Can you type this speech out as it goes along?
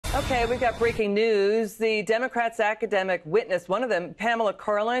Okay, we've got breaking news. The Democrats' academic witness, one of them, Pamela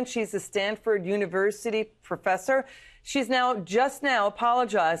Karlan, she's a Stanford University professor. She's just now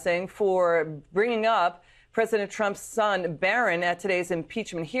apologizing for bringing up President Trump's son, Barron, at today's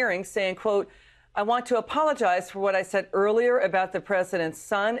impeachment hearing, saying, quote, "I want to apologize for what I said earlier about the president's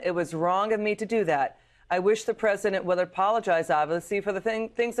son. It was wrong of me to do that. I wish the president would apologize, obviously, for the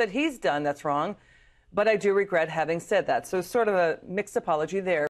things that he's done that's wrong. But I do regret having said that." So sort of a mixed apology there.